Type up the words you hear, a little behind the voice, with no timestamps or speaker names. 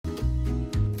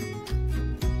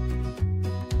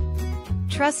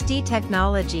TRUSEEN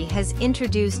Technology has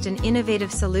introduced an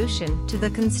innovative solution to the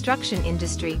construction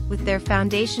industry with their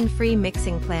foundation-free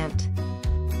mixing plant.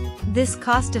 This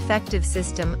cost-effective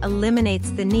system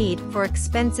eliminates the need for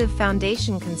expensive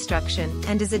foundation construction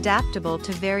and is adaptable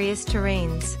to various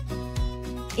terrains.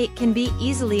 It can be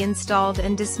easily installed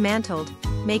and dismantled,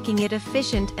 making it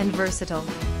efficient and versatile.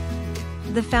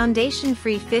 The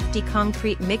foundation-free 50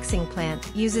 concrete mixing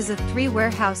plant uses a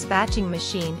 3-warehouse batching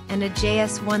machine and a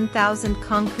JS1000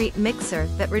 concrete mixer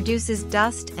that reduces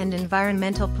dust and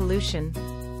environmental pollution.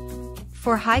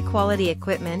 For high-quality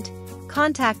equipment,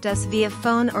 contact us via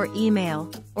phone or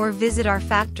email, or visit our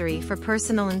factory for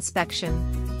personal inspection.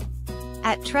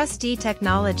 At TRUSEEN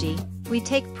Technology, we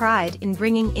take pride in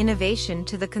bringing innovation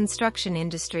to the construction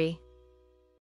industry.